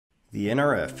The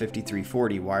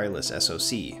nRF5340 wireless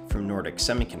SoC from Nordic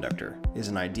Semiconductor is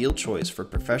an ideal choice for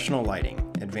professional lighting,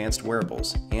 advanced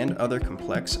wearables, and other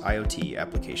complex IoT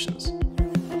applications.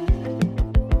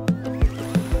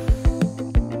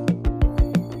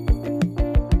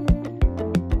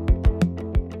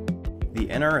 The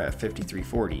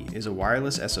nRF5340 is a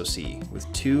wireless SoC with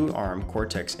two Arm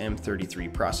Cortex-M33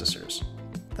 processors.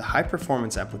 The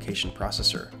high-performance application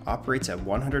processor operates at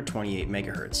 128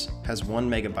 MHz, has 1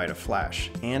 MB of flash,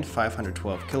 and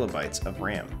 512 kilobytes of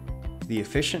RAM. The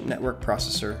efficient network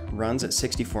processor runs at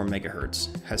 64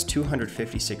 MHz, has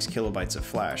 256 kilobytes of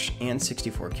flash, and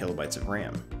 64 kilobytes of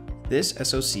RAM. This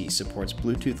SoC supports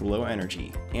Bluetooth Low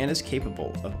Energy and is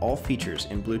capable of all features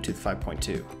in Bluetooth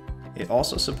 5.2. It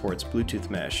also supports Bluetooth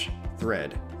Mesh,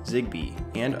 Thread, Zigbee,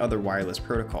 and other wireless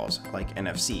protocols like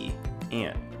NFC,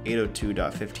 and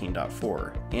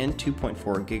 802.15.4 and 2.4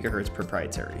 GHz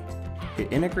proprietary.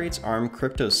 It integrates Arm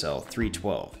CryptoCell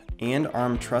 312 and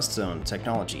Arm TrustZone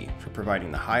technology for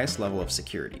providing the highest level of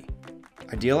security.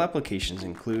 Ideal applications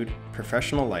include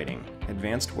professional lighting,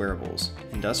 advanced wearables,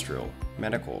 industrial,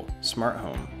 medical, smart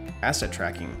home, asset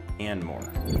tracking, and more.